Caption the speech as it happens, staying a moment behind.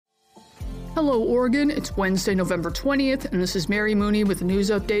Hello, Oregon. It's Wednesday, November 20th, and this is Mary Mooney with a news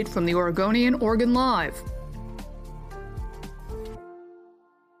update from the Oregonian, Oregon Live.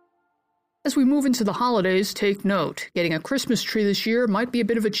 As we move into the holidays, take note. Getting a Christmas tree this year might be a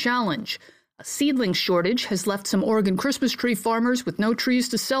bit of a challenge. A seedling shortage has left some Oregon Christmas tree farmers with no trees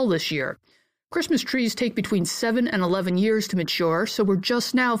to sell this year. Christmas trees take between 7 and 11 years to mature, so we're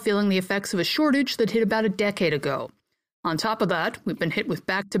just now feeling the effects of a shortage that hit about a decade ago. On top of that, we've been hit with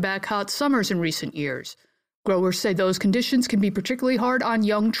back-to-back hot summers in recent years. Growers say those conditions can be particularly hard on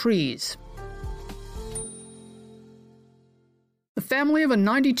young trees. The family of a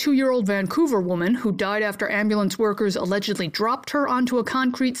 92-year-old Vancouver woman who died after ambulance workers allegedly dropped her onto a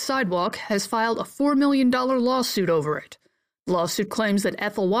concrete sidewalk has filed a $4 million lawsuit over it. The lawsuit claims that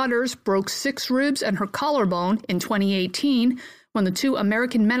Ethel Waters broke 6 ribs and her collarbone in 2018 when the 2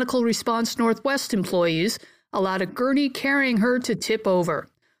 American Medical Response Northwest employees allowed a gurney carrying her to tip over.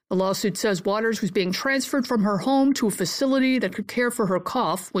 The lawsuit says Waters was being transferred from her home to a facility that could care for her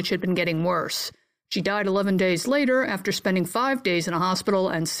cough, which had been getting worse. She died 11 days later after spending 5 days in a hospital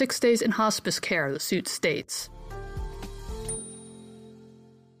and 6 days in hospice care, the suit states.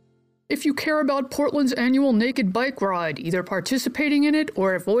 If you care about Portland's annual Naked Bike Ride, either participating in it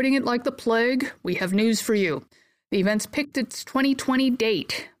or avoiding it like the plague, we have news for you. The event's picked its 2020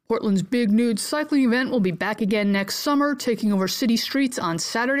 date. Portland's big nude cycling event will be back again next summer, taking over city streets on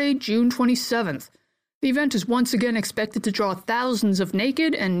Saturday, June 27th. The event is once again expected to draw thousands of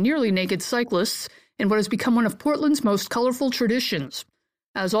naked and nearly naked cyclists in what has become one of Portland's most colorful traditions.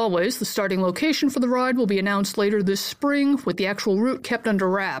 As always, the starting location for the ride will be announced later this spring, with the actual route kept under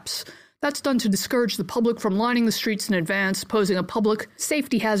wraps. That's done to discourage the public from lining the streets in advance, posing a public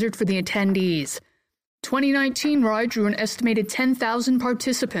safety hazard for the attendees. 2019 ride drew an estimated 10,000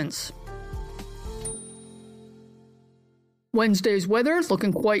 participants. Wednesday's weather is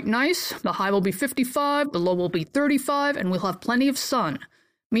looking quite nice. The high will be 55, the low will be 35, and we'll have plenty of sun.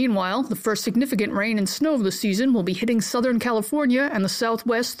 Meanwhile, the first significant rain and snow of the season will be hitting Southern California and the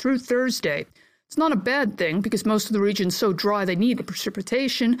Southwest through Thursday. It's not a bad thing because most of the region's so dry they need the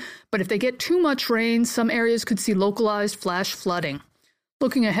precipitation, but if they get too much rain, some areas could see localized flash flooding.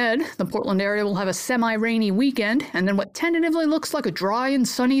 Looking ahead, the Portland area will have a semi-rainy weekend, and then what tentatively looks like a dry and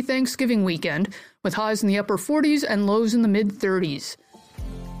sunny Thanksgiving weekend, with highs in the upper 40s and lows in the mid-30s.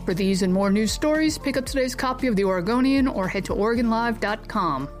 For these and more news stories, pick up today's copy of The Oregonian or head to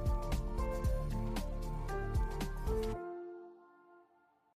OregonLive.com.